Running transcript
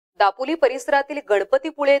दापोली परिसरातील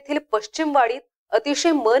गणपतीपुळे येथील पश्चिमवाडीत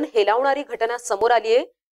अतिशय मन हेलावणारी घटना समोर आली आहे,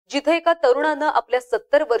 जिथे एका तरुणानं आपल्या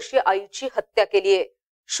 70 वर्षीय आईची हत्या केली आहे।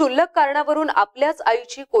 क्षुल्लक कारणावरून आपल्याच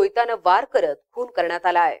आईची कोयत्यानं वार करत खून करण्यात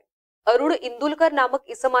आला आहे। अरुण इंदुलकर नामक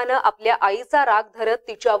इसमानं आपल्या आईचा राग धरत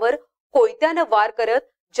तिच्यावर कोयत्यानं वार करत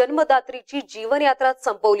जन्मदात्रीची जीवनयात्रा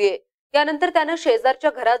संपवली आहे। त्यानंतर त्यानं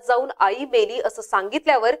शेजारच्या घरात जाऊन आई मेली असं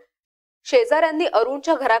सांगितल्यावर शेजाऱ्यांनी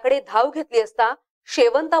अरुणच्या घराकडे धाव घेतली असता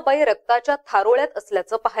शेवंताबाई रक्ताच्या थारोळ्यात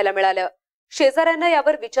असल्याचं पाहायला मिळालं। शेजाऱ्यांना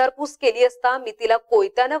यावर विचारपूस केली असता मी तिला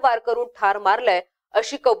कोयत्यानं वार करून ठार मारलंय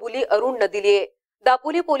अशी कबुली अरुणनं दिली आहे।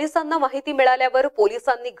 दापोली पोलिसांना माहिती मिळाल्यावर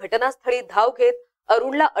पोलिसांनी घटनास्थळी धाव घेत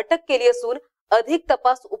अरुणला अटक केली असून अधिक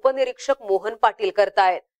तपास उपनिरीक्षक मोहन पाटील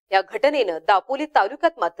करतायत। या घटनेनं दापोली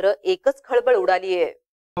तालुक्यात मात्र एकच खळबळ उडाली आहे।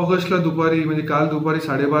 ऑगस्टला दुपारी म्हणजे काल दुपारी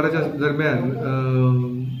 12:30च्या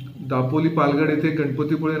दरम्यान दापोली पालगड येथे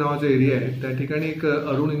गणपतीपुळे नावाचा एरिया आहे, त्या ठिकाणी एक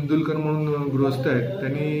अरुण इंदुलकर म्हणून गृहस्थ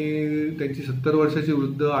आहेत। त्यांची 70 वर्षाची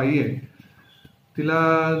वृद्ध आई आहे, तिला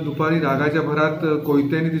दुपारी रागाच्या भरात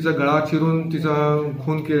कोयत्याने तिचा गळा चिरून तिचा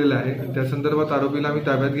खून केलेला आहे। त्या संदर्भात आरोपीला आम्ही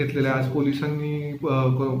ताब्यात घेतलेला आहे। आज पोलिसांनी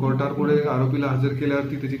कोर्टापुढे आरोपीला हजर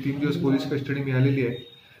केल्यावरती त्याची 3 दिवस पोलीस कस्टडी मिळालेली आहे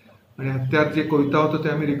आणि हत्यार जे कोयता होतं ते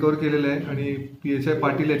आम्ही रिकव्हर केलेलं आहे आणि PSI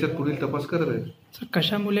पाटील याच्यात पुढील तपास करत आहेत।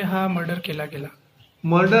 कशामुळे हा मर्डर केला गेला?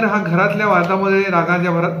 मर्डर हा घरातल्या वादामध्ये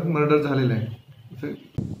रागाच्या भरात मर्डर झालेला आहे।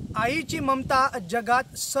 आईची ममता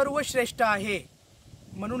जगात सर्वश्रेष्ठ आहे,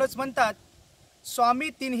 म्हणूनच म्हणतात स्वामी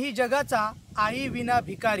तिन्ही जगाचा आई विना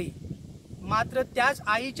भिकारी। मात्र त्याच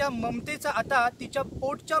आईच्या ममतेचा आता तिच्या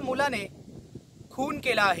पोटच्या मुलाने खून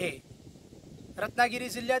केला आहे। रत्नागिरी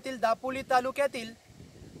जिल्ह्यातील दापोली तालुक्यातील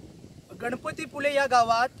गणपतीपुळे या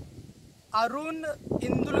गावात अरुण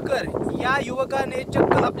इंदुलकर या युवकाने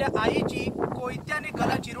चक्क आपल्या आईची कोयत्याने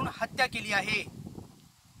गळा चिरून हत्या केली आहे।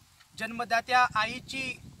 जन्मदात्या आईची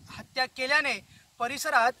हत्या केल्याने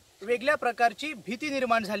परिसरात वेगळ्या प्रकारची भीती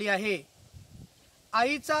निर्माण झाली आहे।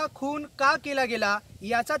 आईचा खून का केला गेला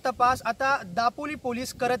याचा तपास आता दापोली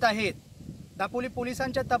पोलीस करत आहेत। दापोली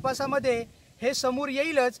पोलिसांच्या तपासामध्ये हे समोर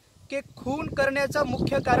येईलच की खून करण्याचा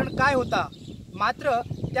मुख्य कारण काय होता, मात्र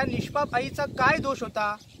त्या निष्पाप आईचा काय दोष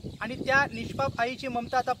होता आणि त्या निष्पाप आईची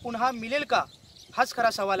ममता आता पुन्हा मिळेल का, हाच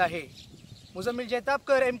खरा सवाल आहे। Muzammil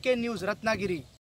Jaitapkar, MK news, Ratnagiri.